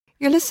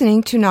You're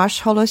listening to Nash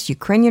Holos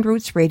Ukrainian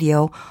Roots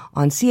Radio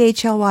on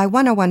CHLY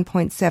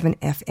 101.7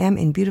 FM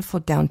in beautiful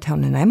downtown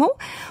Nanaimo.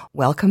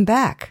 Welcome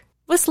back.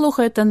 Ви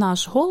слухаєте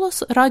 «Наш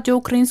голос» радіо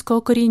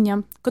українського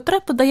коріння, котре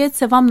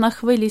подається вам на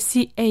хвилі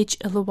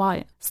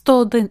CHLY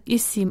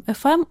 101.7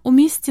 FM у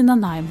місті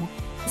Нанаймо.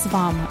 З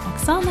вами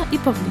Оксана і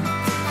Павлін.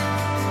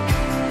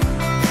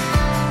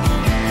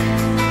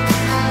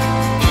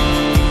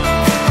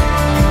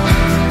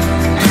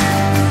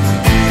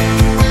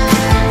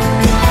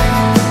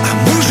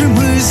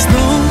 Ми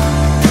знов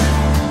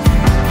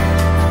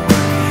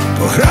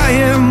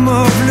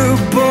пограємо в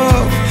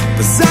любов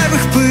без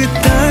зайвих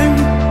питань,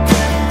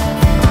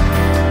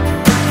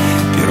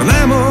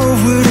 пірнемо у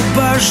вир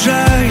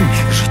бажань,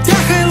 життя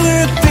хай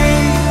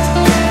летить,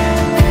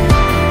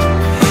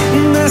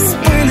 не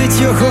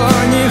спинить його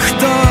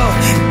ніхто.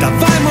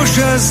 Давай,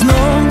 може,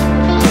 знов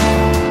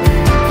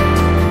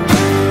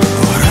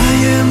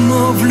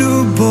пограємо в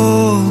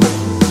любов.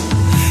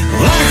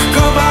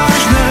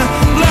 Легковажна,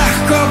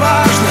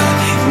 легковажна,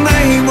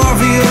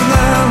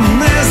 неймовірна,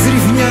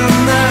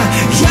 незрівняна.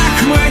 Як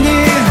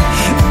мені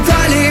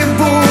далі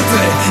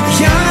бути?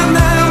 Я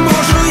не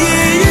можу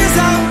її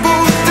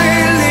забути.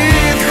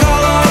 Лід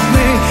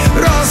холодний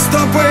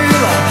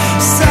розтопила,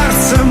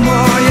 серце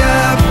моє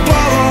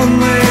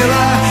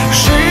полонила.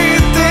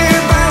 Жити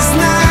без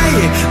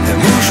неї не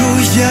можу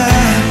я.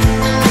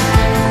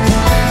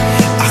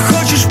 А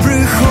хочеш,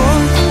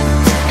 приходь,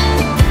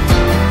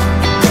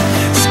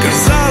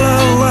 сказала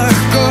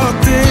легко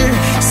ти.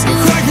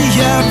 Сьогодні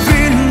я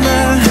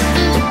вільна,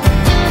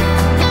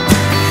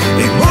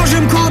 і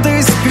можем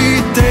кудись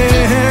піти.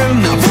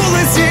 На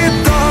вулиці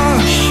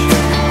дощ,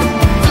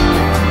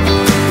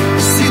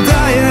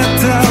 сідає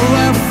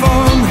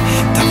телефон.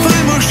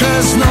 Давай,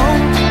 може, знов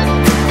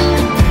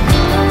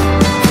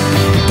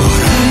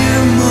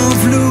пограємо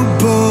в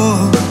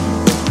любов.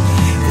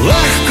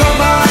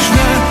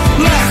 Легковажна,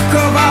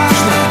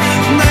 легковажна,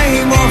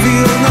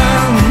 неймовірна,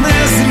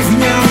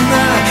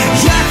 незрівняна.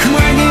 Як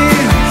мені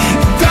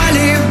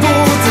далі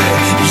бути?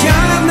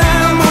 Я не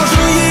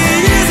можу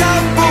її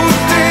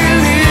забути.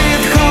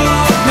 Лід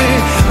холодний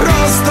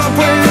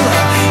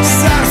розтопила,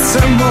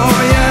 серце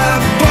моє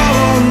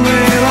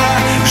полонила.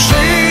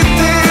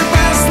 Жити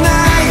без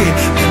неї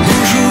не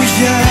можу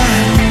я.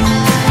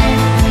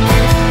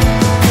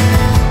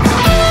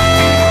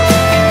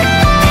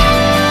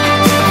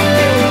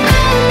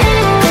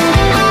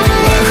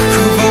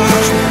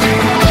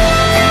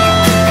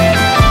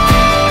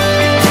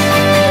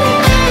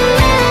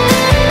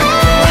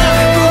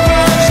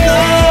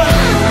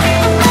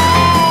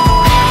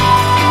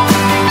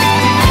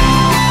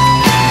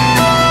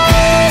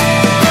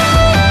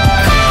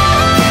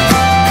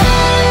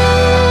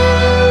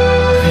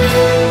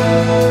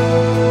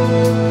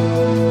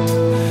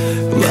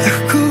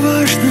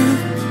 Легковажна,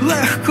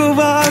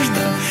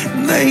 легковажна,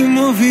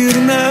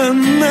 неймовірна,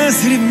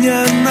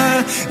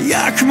 незрівняна.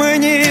 Як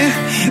мені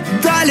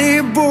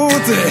далі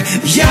бути?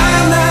 Я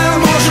не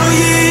можу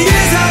її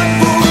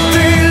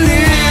забути.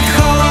 Лід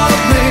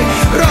холодний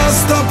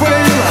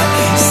розтопила,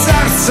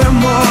 серце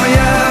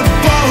моє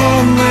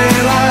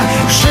полонила.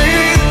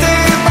 Жити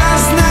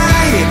без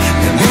неї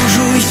не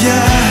можу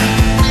я.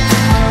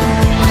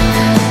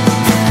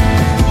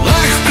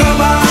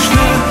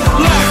 Легковажна,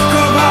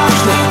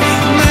 легковажна,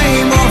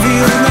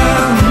 неймовірна,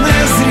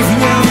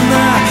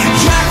 незрівняна.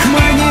 Як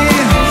мені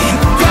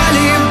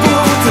далі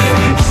бути?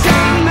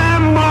 Я не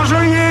можу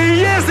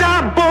її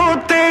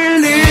забути.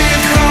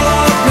 Лід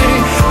холодний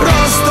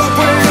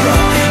розтопила,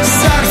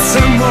 серце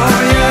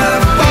моє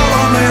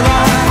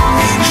полонила.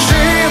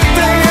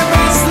 Жити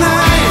без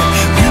неї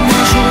не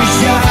можу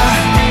я.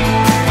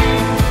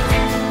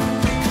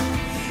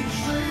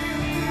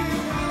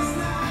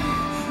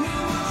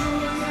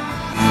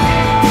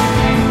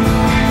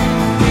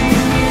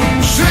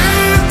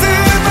 Жити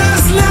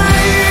без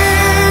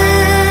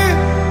неї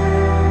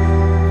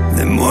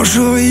не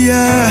можу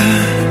я.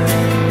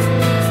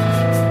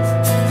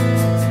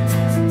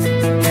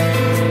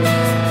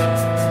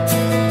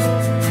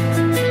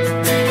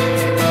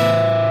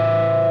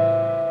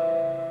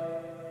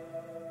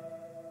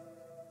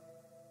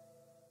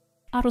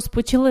 А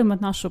розпочали ми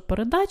нашу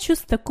передачу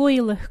з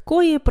такої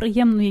легкої,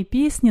 приємної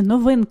пісні,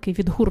 новинки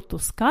від гурту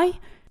Sky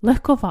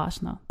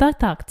 «Легковажна».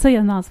 Так, це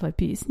є назва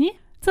пісні.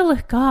 Це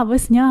легка,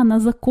 весняна,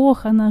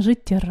 закохана,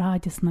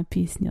 життєрадісна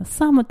пісня.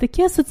 Саме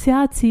такі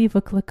асоціації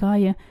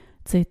викликає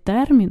цей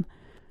термін.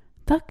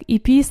 Так і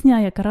пісня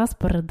якраз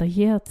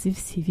передає ці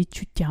всі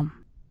відчуття.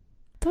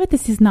 Давайте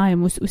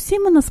зізнаємось, усі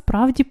ми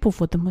насправді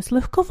поводимось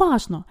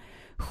легковажно.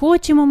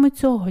 Хочемо ми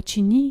цього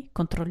чи ні,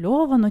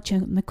 контрольовано чи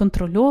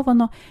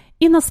неконтрольовано.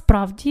 І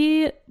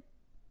насправді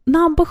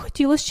нам би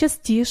хотілося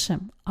частіше,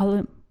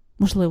 але,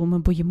 можливо, ми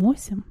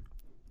боїмося.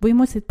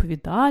 Боїмося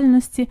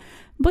відповідальності,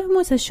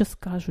 боїмося, що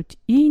скажуть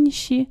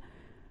інші.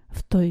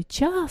 В той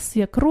час,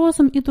 як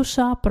розум і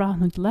душа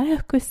прагнуть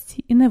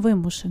легкості і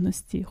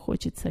невимушеності.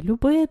 Хочеться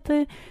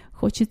любити,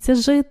 хочеться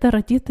жити,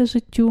 радіти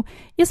життю.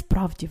 І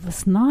справді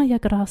весна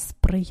якраз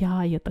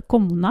сприяє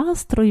такому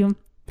настрою.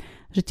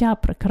 Життя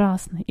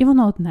прекрасне, і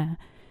воно одне.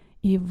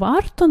 І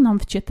варто нам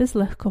вчитись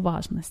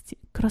легковажності,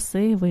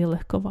 красивої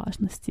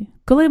легковажності.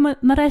 Коли ми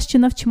нарешті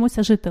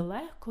навчимося жити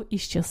легко і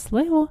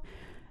щасливо,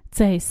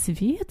 цей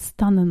світ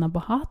стане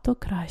набагато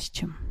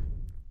кращим.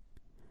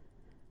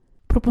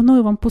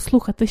 Пропоную вам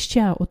послухати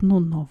ще одну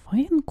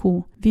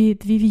новинку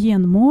від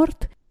Вів'єн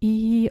Морт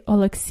і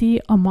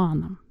Олексія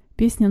Омана.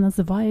 Пісня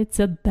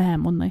називається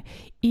 «Демони».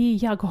 І,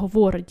 як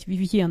говорить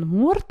Вів'єн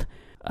Морт,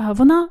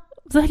 вона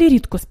взагалі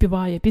рідко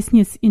співає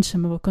пісні з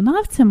іншими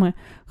виконавцями,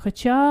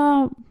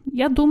 хоча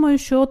я думаю,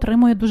 що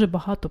отримує дуже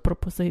багато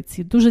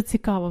пропозицій. Дуже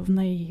цікаво в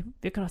неї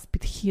якраз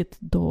підхід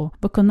до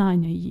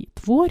виконання її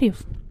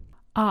творів.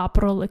 А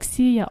про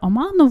Олексія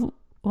Оману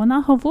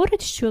вона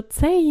говорить, що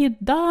це її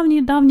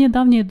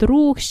давній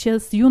друг ще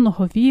з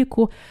юного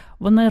віку.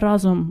 Вони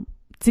разом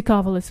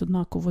цікавились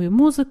однаковою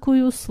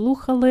музикою,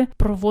 слухали,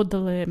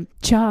 проводили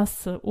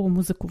час у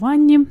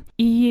музикуванні.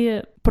 І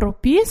про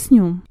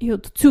пісню, і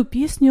от цю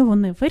пісню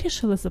вони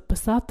вирішили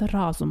записати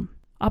разом.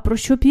 А про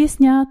що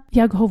пісня?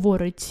 Як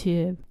говорить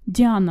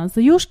Діана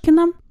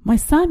Заюшкіна, ми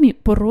самі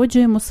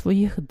породжуємо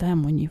своїх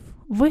демонів.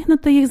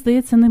 Вигнати їх,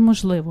 здається,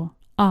 неможливо,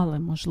 але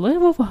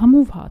можливо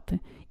вгамувати.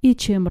 І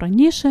чим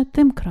раніше,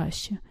 тим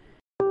краще.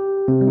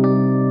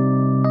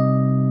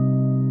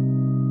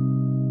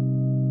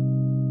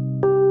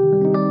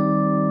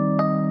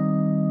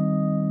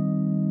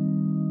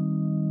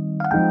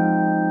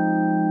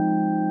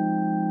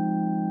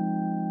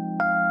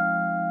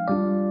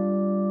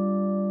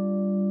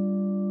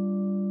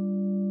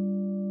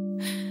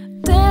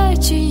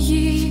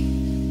 Течії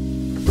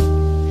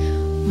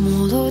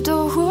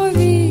молодого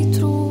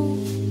вітру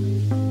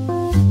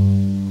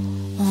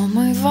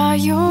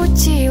омивають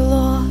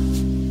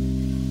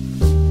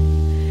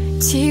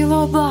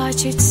тіло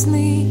бачить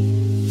сни.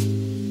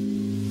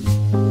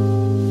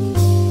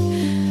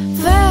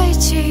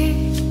 Вечір,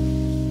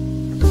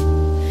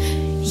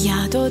 я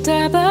до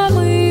тебе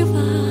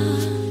мила,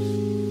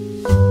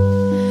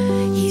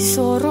 і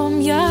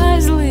сором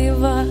я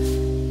злива,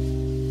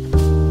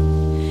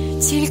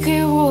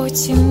 тільки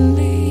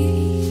оціни,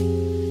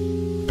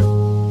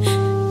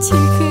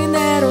 тільки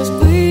не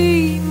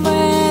розбий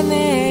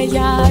мене,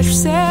 я ж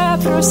все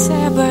про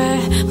себе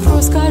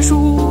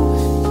розкажу.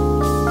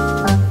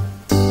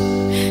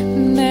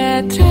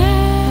 Не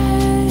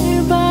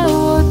треба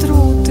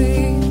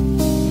отрути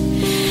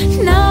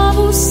на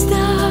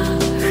вустах,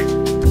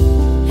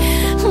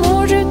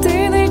 може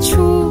ти не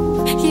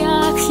чув,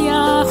 як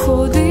я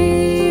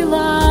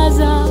ходила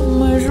за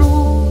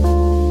межу.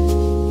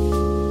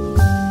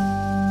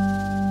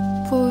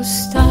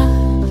 Пуста.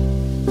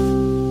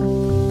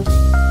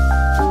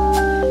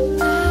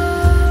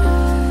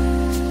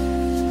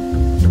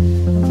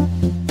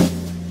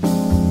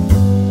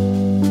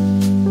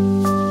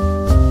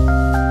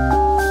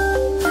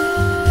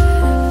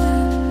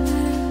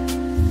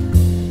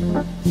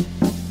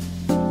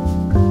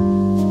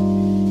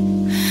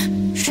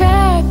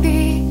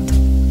 Шепіт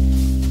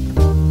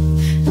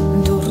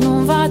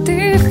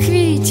дурнуватих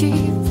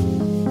квітів,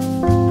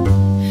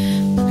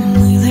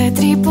 миле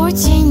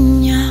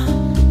тріпотіння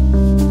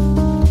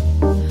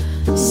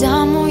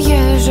за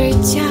моє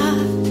життя.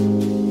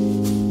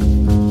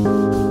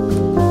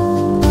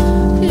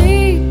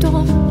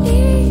 Літо,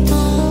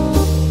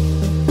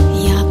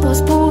 я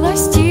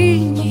позбулась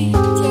тіні,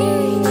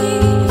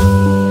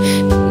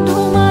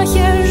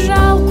 думає,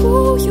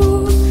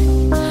 жалкую,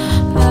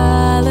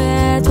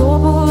 але то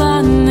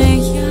була не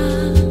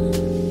я,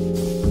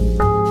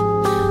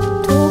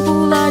 то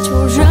була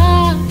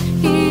чужа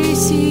і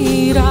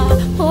сіра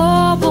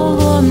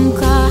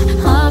оболонка,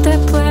 а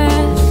тепер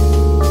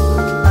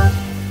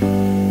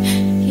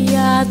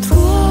я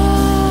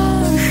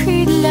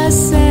трохи для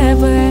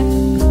себе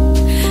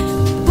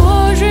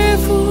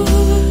поживу,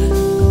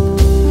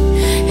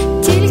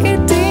 тільки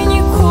ти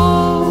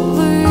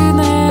ніколи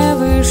не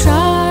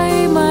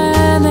лишай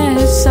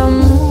мене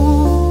саму,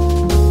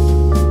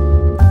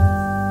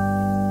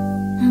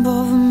 бо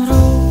вмру.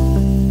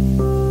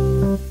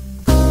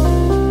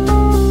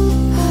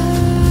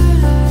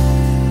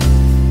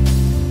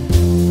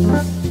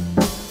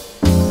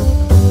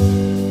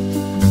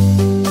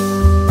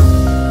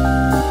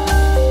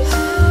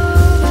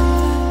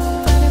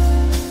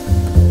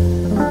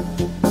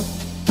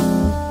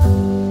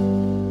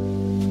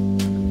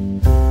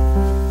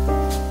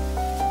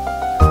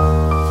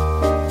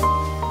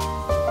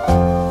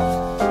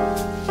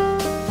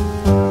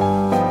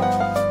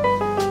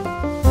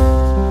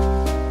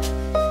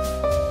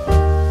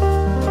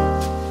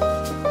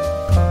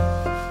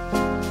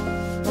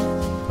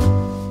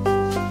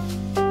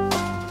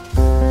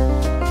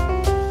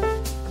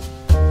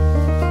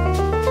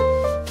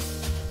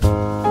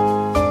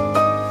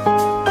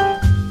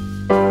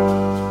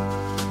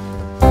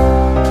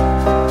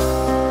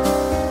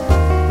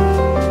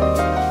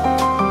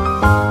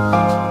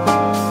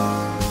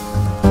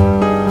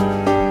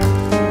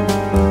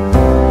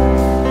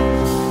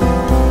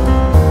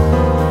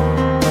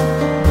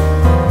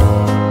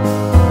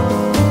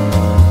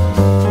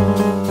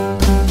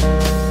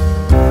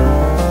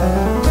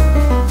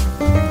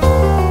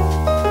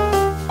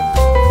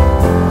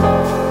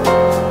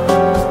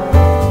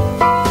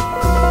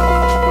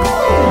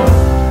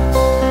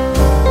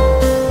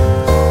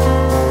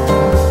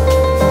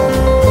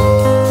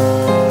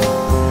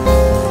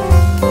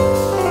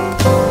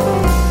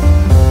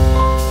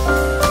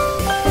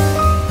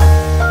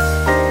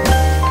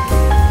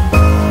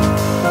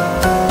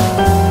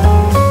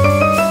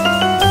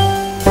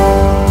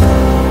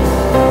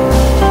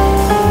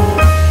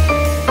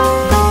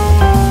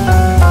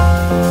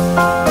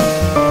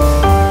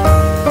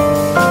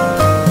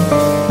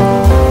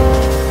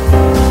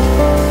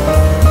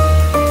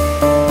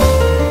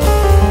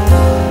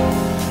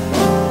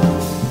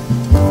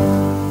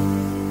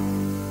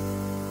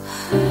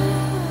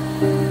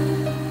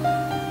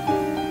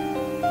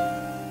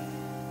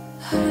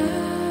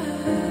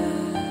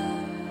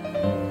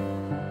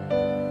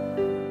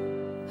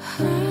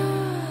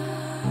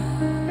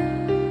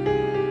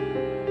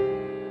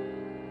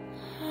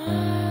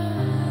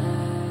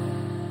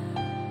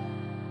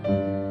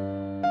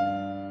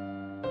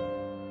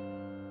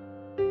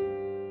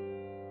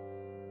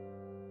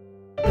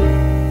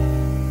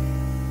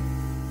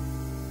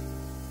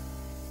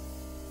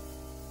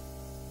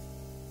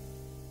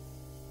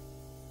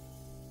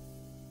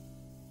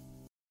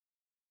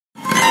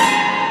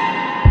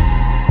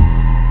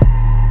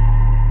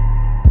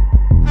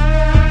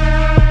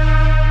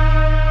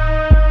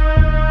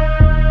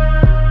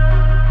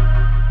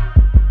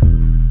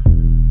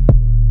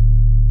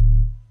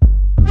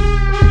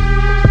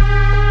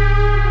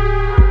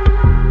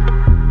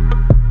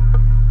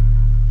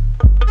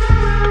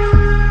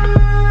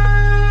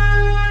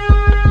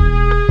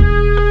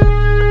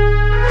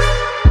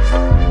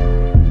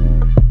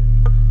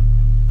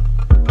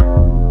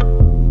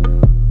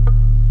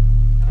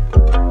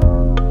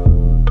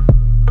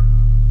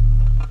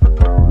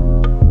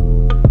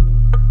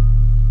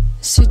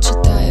 Світ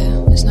читає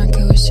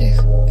знаки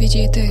усіх,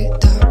 відійди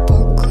та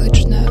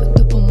поклич на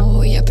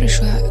допомогу. Я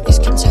прийшла із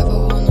кінця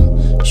вагону,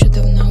 що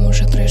давно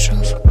уже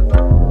прийшов.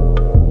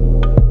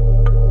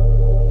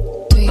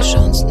 Твій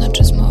шанс,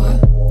 наче змога,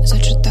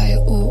 зачитай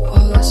у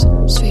голос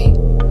свій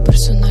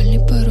персональний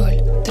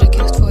пароль.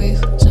 Трекінг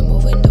твоїх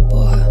замовлень до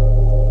Бога.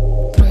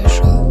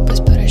 Пройшов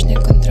безперечний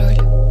контроль.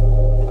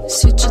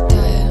 Світ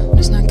читає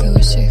знаки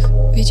усіх,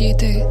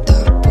 відійди та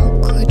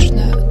поклич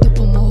на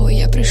допомогу.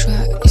 Я прийшла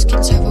із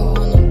кінця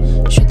вагону,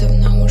 що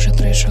давно уже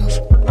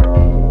прийшов.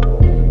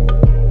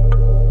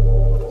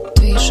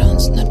 Твій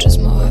шанс, наче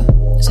змога,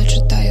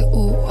 зачитай у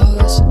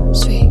голос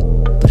свій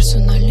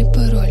персональний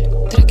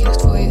пароль. Трекінг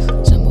твоїх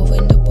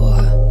замовлень до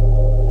Бога.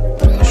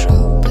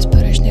 Пройшов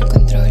безперечний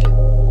контроль.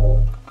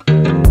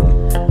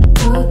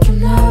 У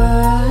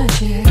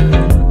кімнаті,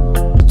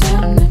 в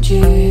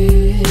темноті,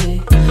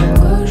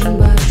 кожен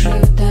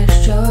бачив те,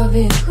 що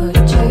він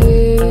хотів.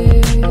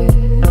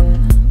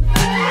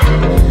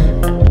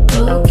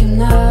 У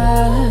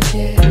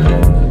кімнаті,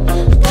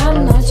 в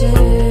темноті,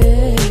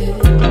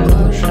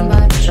 кожен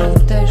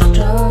бачив те,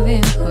 що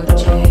він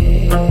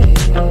хотів.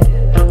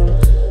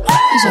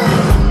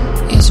 Загалом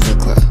я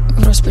звикла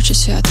в розпачі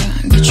свята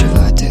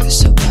відчувати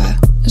себе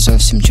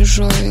зовсім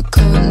чужою.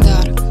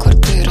 Календар,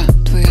 квартира,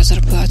 твоя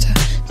зарплата.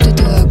 Ти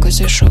далеко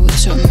зайшов у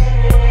цьому.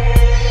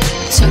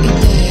 Ця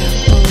ідея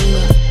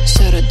палила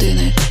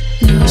середини.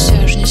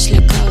 Неосяжність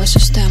лякала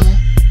систему.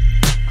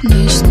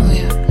 Не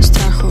існує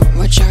страху в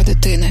очах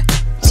дитини.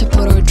 Це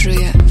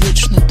породжує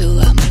вічну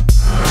дилему.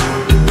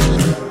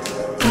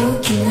 У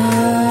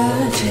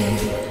кімнаті,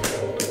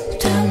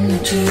 в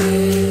темноті,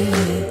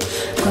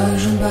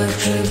 кожен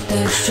бачив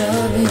те, що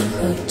він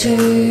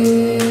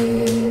хотів.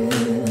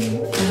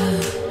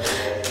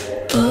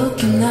 У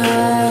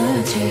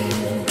кімнаті,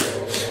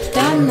 в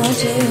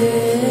темноті,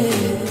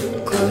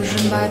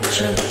 кожен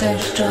бачив те,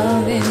 що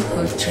він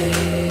хотів.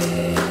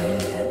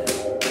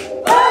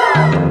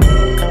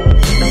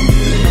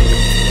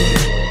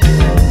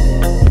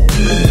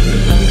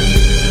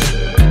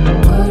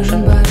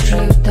 Кожен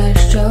бачив те,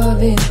 що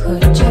він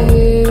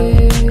хотів.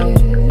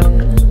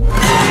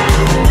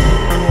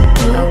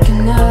 У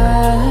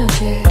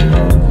кімнаті,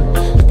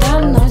 в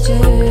темноті,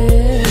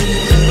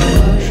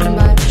 кожен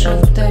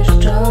бачив те,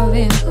 що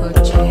він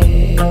хотів.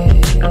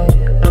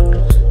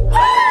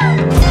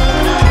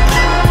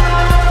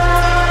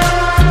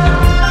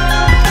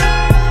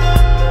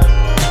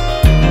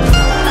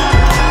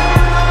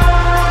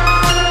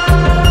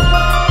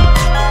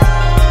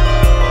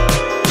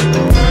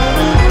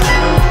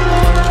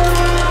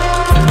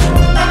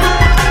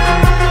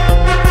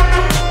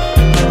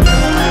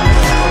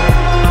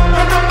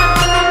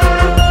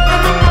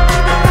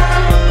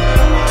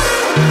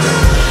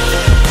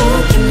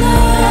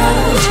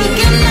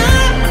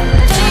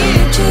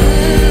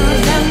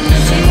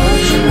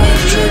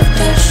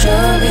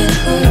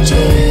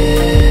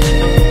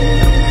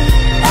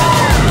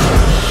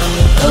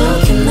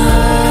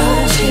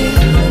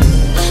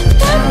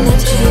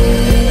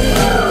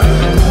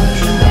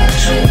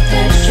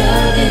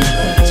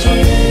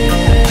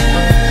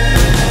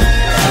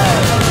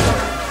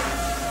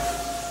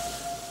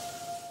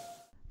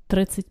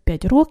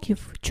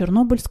 Років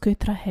Чорнобильської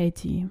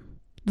трагедії.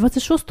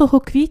 26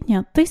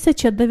 квітня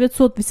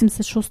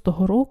 1986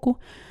 року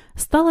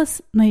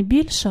сталася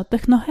найбільша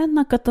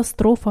техногенна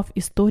катастрофа в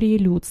історії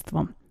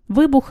людства –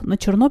 вибух на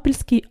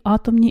Чорнобильській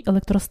атомній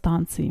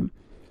електростанції.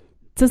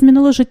 Це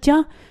змінило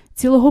життя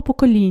цілого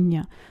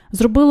покоління,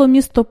 зробило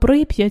місто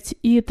Прип'ять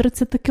і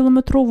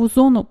 30-кілометрову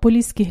зону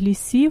поліських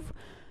лісів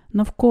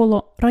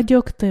навколо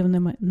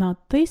радіоактивними на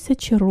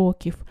тисячі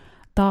років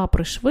та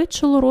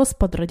пришвидшило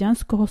розпад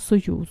Радянського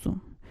Союзу.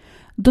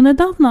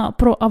 Донедавна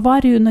про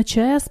аварію на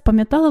ЧАЕС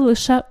пам'ятали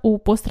лише у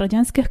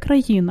пострадянських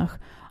країнах,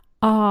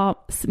 а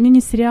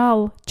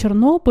міні-серіал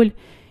 «Чорнобиль»,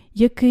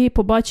 який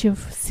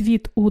побачив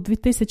світ у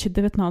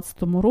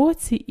 2019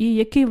 році і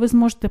який ви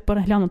зможете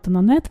переглянути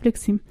на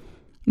Нетфліксі,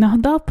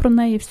 нагадав про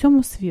неї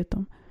всьому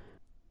світу.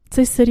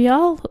 Цей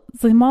серіал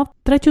займав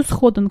 3-ю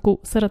сходинку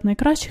серед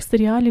найкращих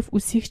серіалів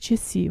усіх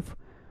часів.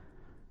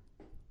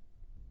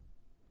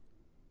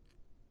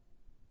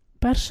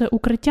 Перше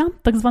укриття,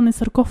 так званий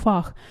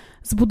саркофаг,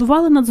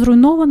 збудували над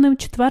зруйнованим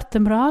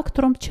 4-м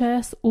реактором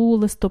ЧАЕС у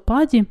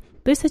листопаді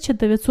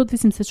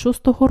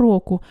 1986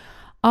 року,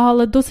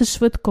 але досить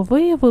швидко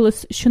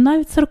виявилось, що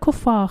навіть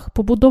саркофаг,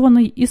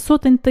 побудований із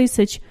сотень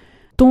тисяч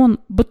тонн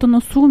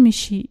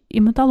бетоносуміші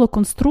і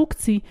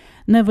металоконструкцій,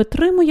 не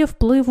витримує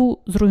впливу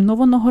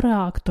зруйнованого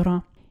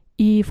реактора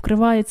і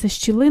вкривається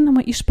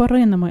щілинами і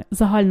шпаринами,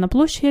 загальна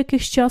площа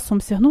яких з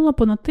часом сягнула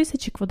понад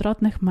 1000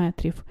 квадратних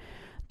метрів.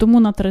 Тому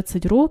на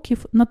 30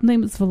 років над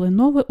ним звели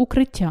нове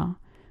укриття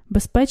 –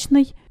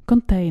 безпечний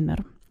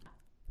контейнер.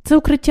 Це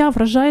укриття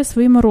вражає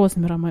своїми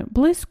розмірами –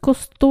 близько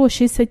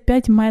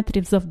 165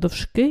 метрів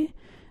завдовжки,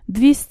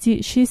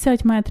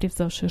 260 метрів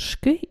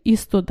завширшки і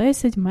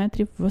 110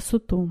 метрів в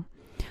висоту.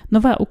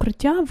 Нове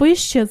укриття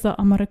вище за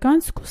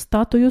американську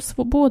Статую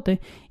Свободи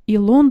і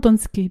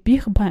лондонський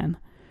Біг Бен.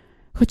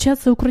 Хоча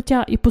це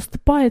укриття і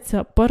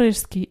поступається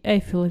Паризькій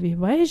Ейфелевій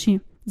вежі,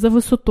 за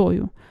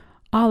висотою,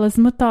 але з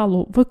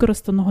металу,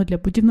 використаного для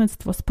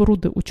будівництва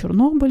споруди у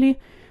Чорнобилі,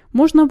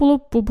 можна було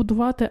б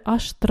побудувати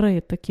аж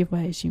 3 такі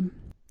вежі.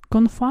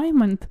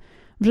 Конфайнмент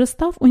вже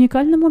став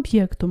унікальним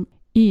об'єктом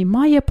і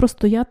має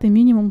простояти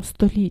мінімум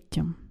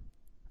століттям.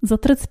 За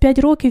 35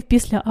 років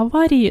після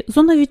аварії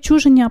зона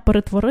відчуження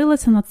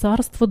перетворилася на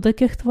царство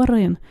диких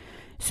тварин.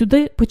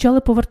 Сюди почали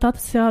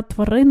повертатися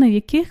тварини, в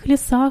яких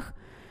лісах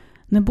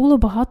не було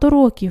багато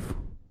років.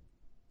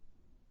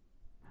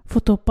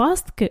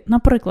 Фотопастки,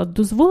 наприклад,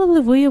 дозволили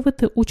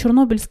виявити у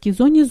Чорнобильській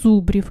зоні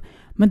зубрів,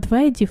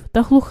 медведів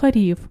та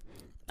глухарів,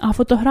 а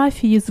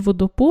фотографії з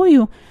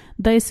водопою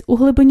десь у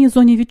глибині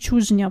зони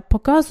відчуження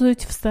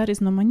показують все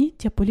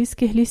різноманіття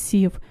поліських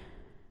лісів,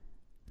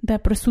 де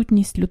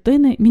присутність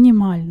людини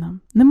мінімальна,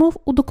 немов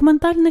у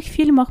документальних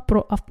фільмах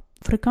про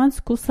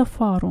африканську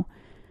сафару,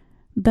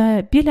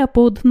 де біля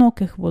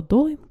поодиноких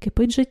водойм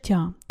кипить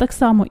життя. Так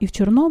само і в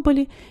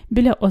Чорнобилі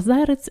біля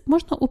озерець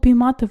можна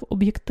упіймати в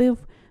об'єктив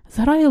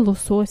зграї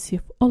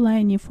лососів,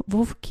 оленів,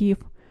 вовків,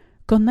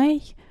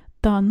 коней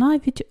та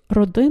навіть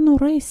родину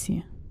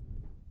рисі.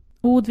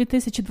 У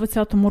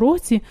 2020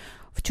 році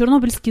в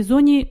Чорнобильській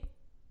зоні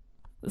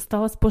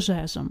сталася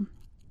пожежа.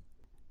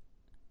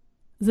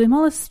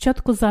 Займалася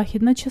спочатку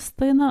західна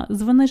частина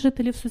з вини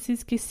жителів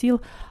сусідських сіл,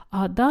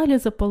 а далі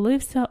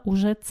запалився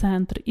уже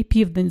центр і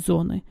південь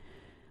зони.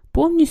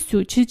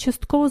 Повністю чи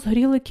частково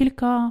згоріли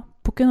кілька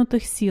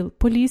покинутих сіл –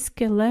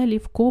 Поліське,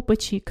 Лелів,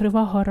 Копачі,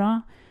 Крива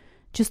Гора,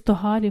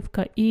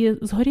 Чистогалівка, і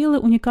згоріли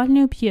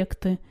унікальні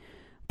об'єкти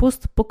 –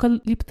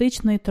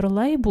 постапокаліптичний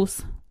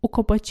тролейбус у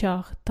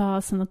Копачах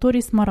та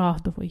санаторій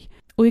Смарагдовий.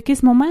 У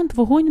якийсь момент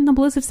вогонь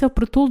наблизився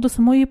впритул до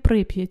самої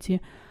Прип'яті,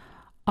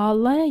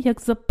 але,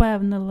 як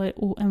запевнили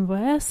у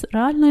МВС,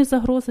 реальної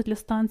загрози для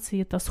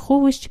станції та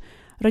сховищ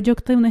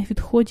радіоактивних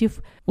відходів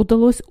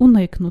удалось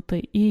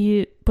уникнути,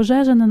 і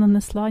пожежа не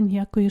нанесла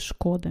ніякої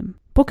шкоди.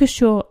 Поки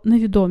що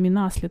невідомі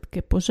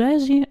наслідки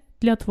пожежі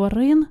для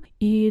тварин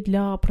і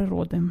для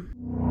природи.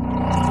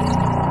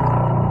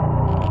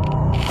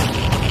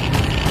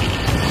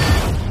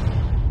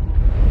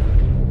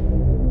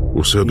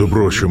 Усе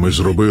добро, що ми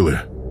зробили,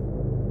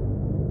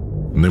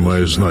 не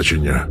має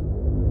значення.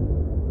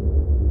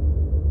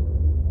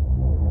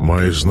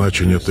 Має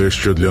значення те,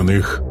 що для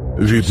них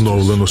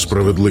відновлено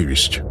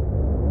справедливість.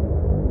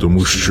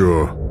 Тому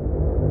що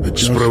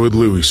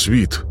справедливий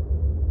світ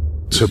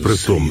 – це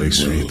притомний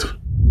світ.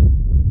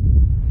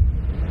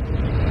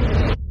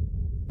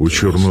 У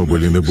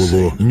Чорнобилі не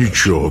було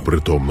нічого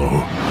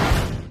притомного.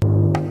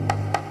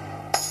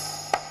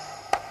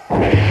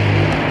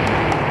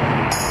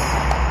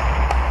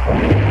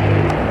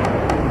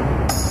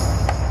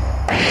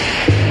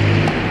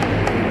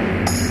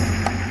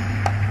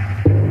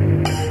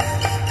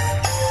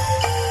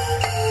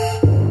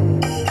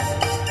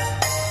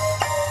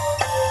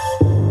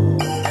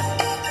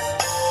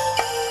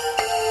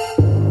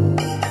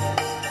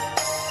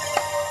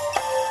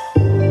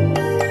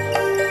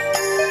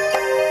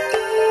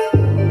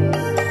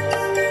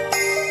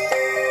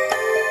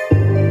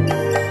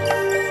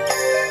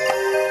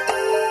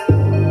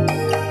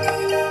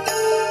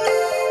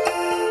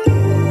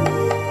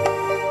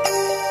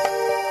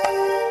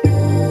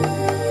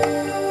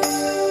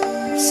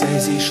 Все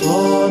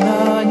зійшло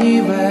на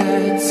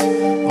нівець,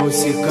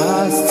 ось і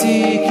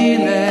казці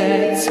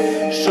кінець,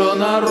 що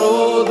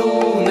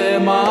народу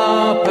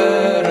нема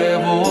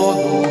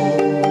переводу.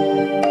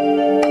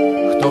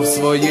 Хто в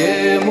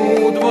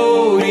своєму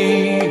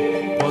дворі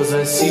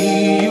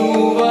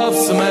позасіював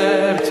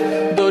смерть,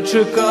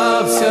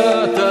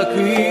 дочекався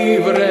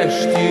таки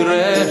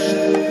врешті-решт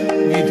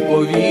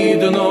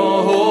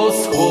відповідного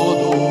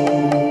сходу.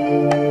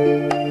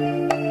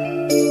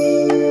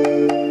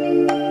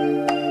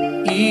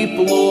 І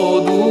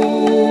плоду.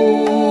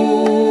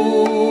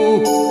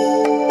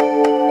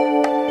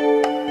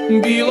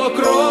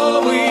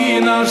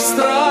 Білокровий наш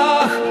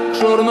страх,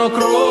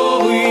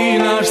 чорнокровий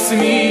наш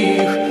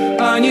сміх,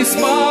 ані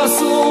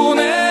спасу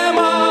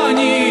нема,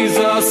 ні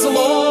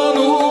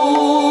заслону.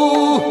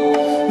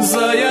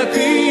 За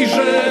який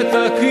же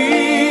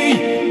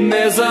такий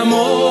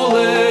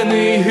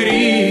незамолений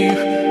гріх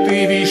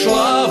ти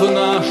війшла в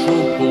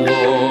нашу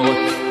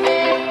плоть?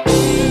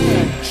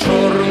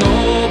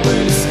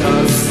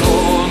 Чорнобильська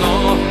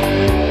зона.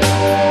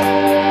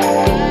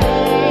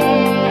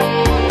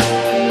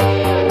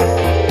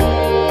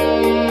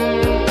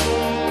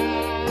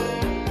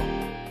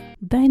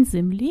 День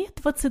Землі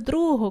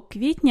 22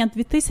 квітня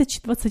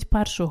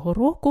 2021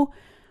 року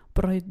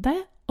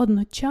пройде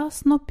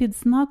одночасно під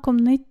знаком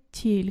не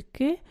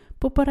тільки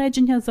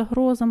попередження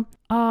загрозам,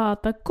 а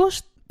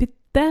також під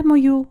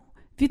темою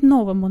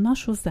 «Відновимо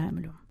нашу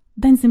землю».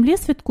 День Землі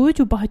святкують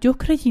у багатьох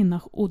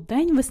країнах у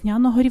День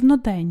весняного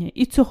рівнодення,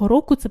 і цього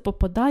року це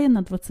попадає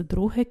на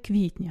 22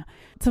 квітня.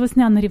 Це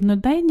весняне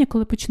рівнодення,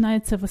 коли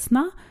починається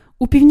весна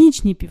у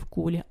північній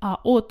півкулі, а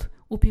от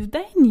у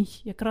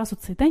південній якраз у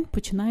цей день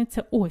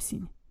починається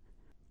осінь.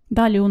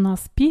 Далі у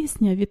нас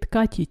пісня від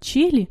Каті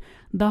Чілі,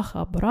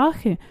 Даха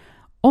Брахи,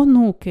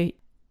 «Онуки».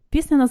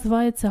 Пісня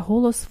називається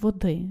 «Голос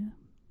води».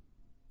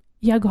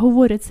 Як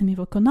говорять самі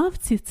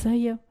виконавці, це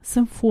є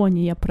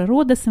симфонія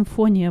природи,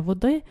 симфонія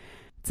води.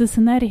 Це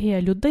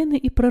синергія людини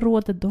і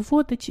природи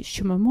доводить,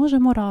 що ми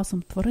можемо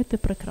разом творити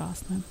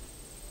прекрасне.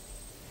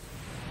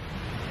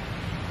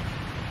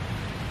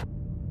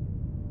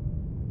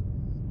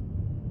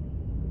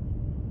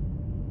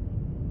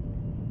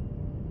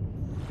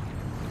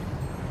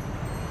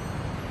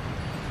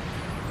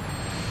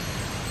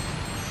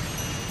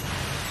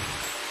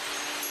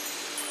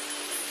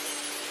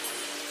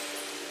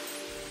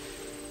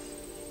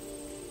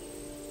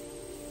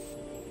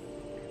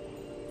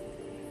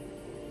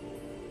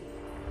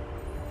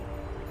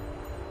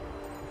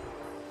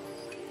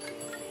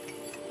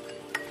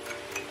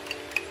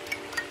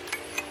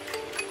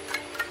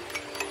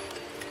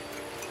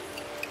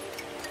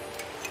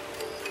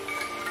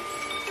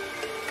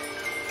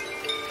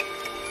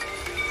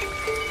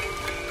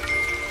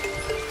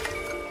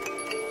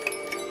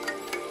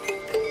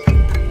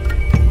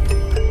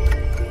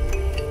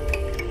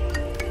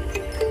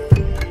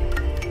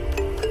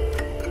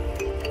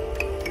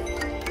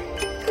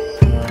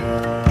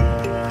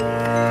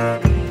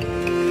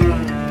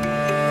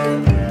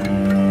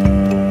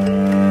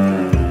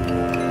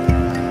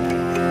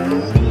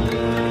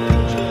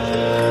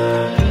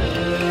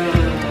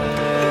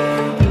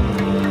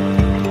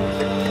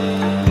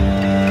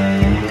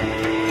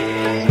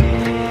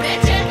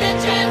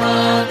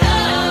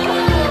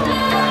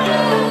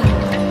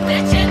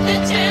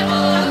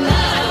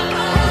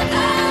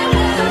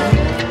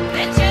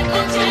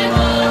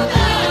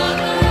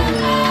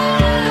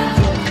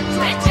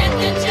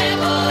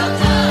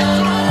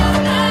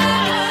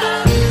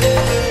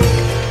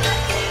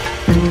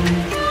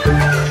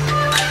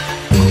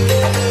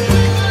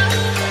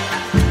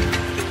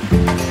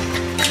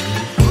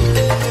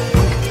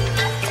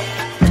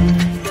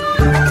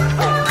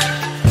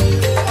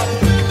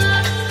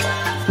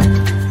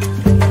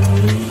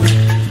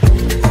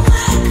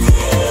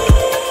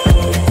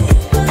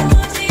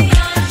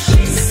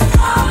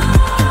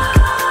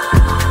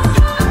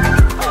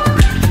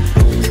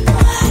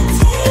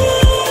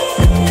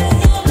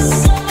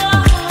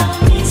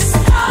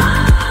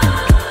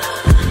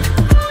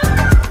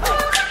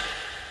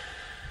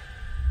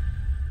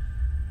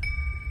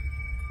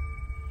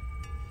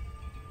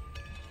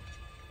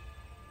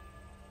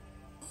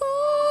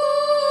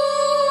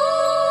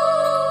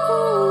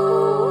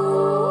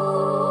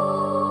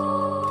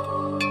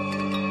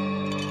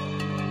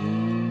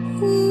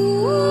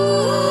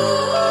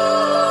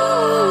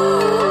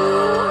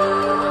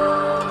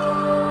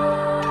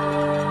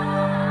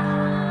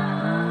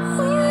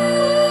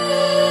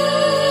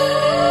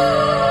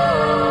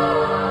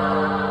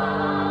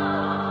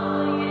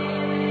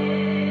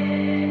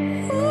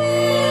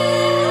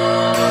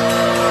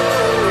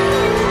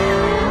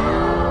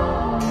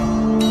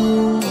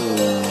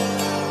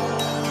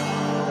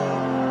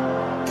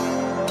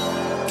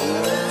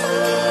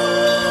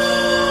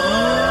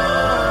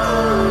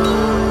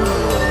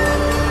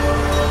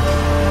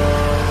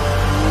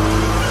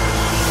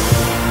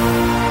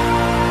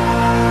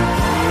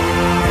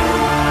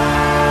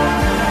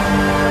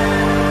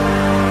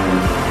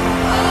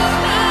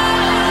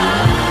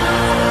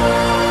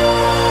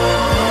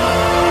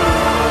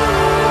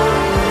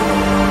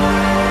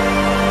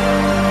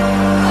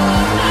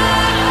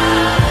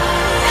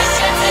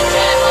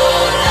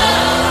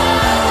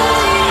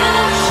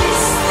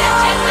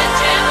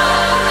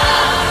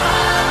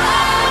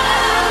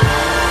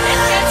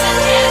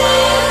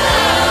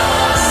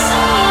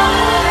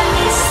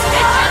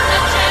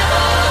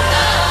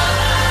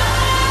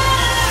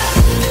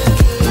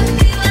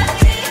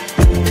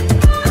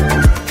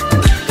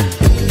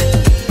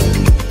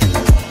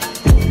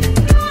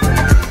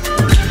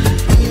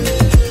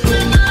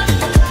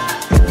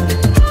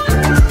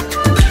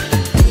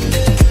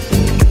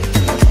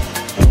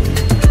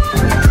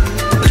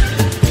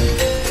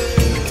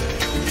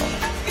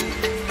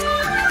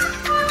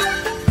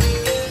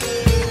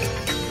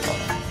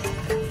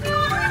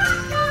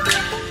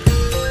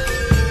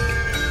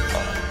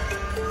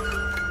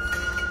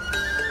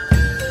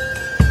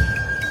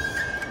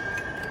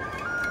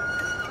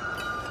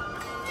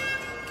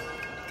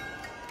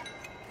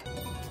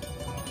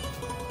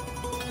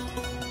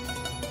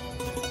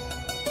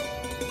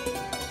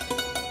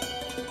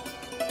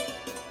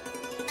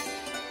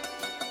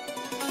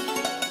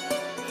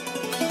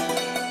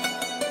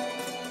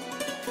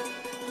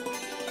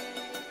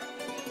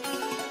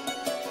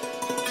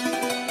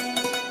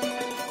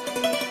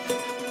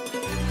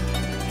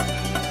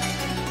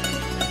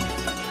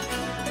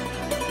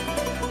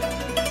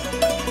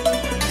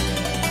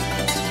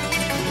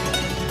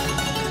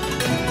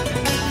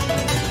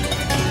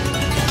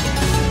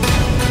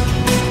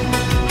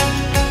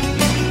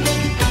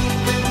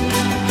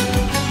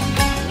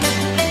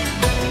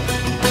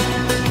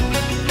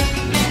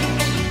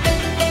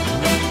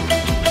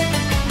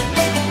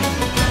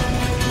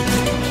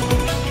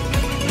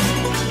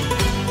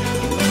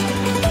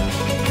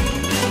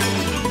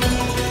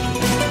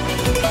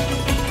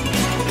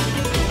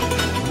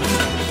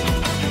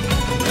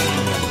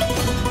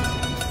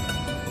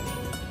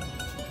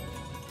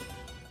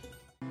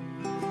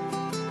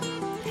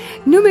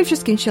 Ну, ми вже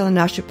скінчили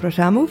нашу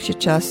програму, вже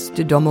час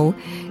додому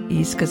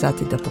і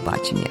сказати до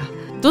побачення.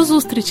 До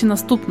зустрічі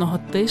наступного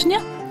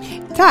тижня.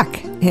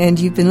 Tak, and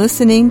you've been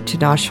listening to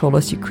Nash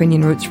Holos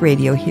Ukrainian Roots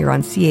Radio here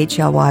on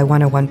CHLY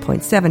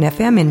 101.7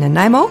 FM in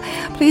Nanaimo.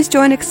 Please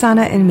join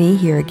Oksana and me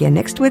here again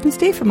next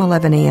Wednesday from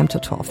 11 a.m.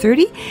 till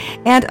 12:30.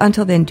 And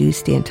until then, do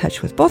stay in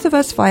touch with both of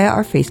us via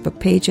our Facebook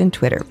page and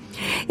Twitter.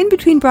 In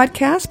between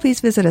broadcasts, please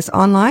visit us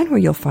online where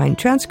you'll find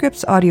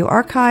transcripts, audio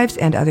archives,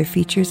 and other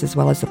features, as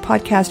well as the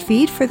podcast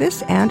feed for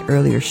this and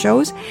earlier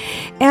shows.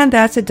 And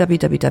that's at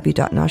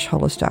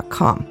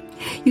www.nashholos.com.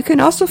 You can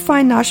also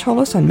find Nash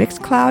Holos on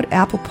Mixcloud,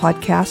 Apple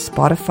Podcasts,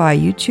 Spotify,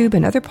 YouTube,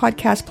 and other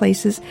podcast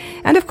places,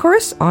 and of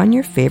course on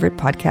your favorite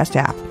podcast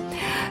app.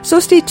 So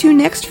stay tuned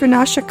next for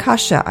Nasha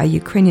Kasha, a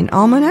Ukrainian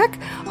almanac,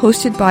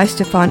 hosted by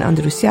Stefan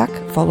Andrusiak,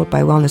 followed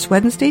by Wellness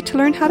Wednesday to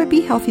learn how to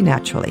be healthy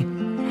naturally.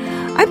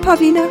 I'm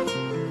Pavlina.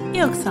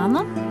 І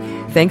Оксана.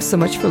 Thanks so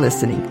much for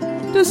listening.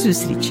 До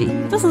зустрічі.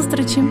 До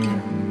зустрічі.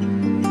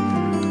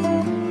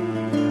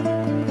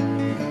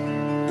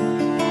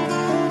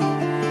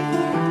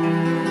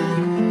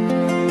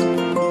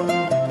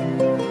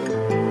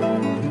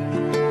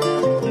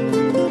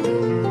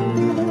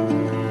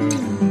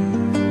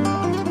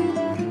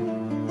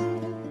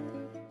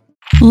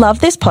 Love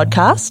this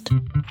podcast?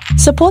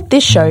 Support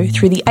this show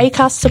through the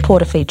Acast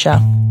supporter feature.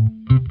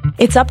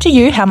 It's up to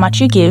you how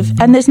much you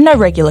give, and there's no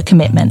regular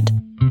commitment.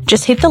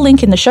 Just hit the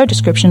link in the show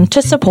description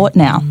to support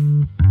now.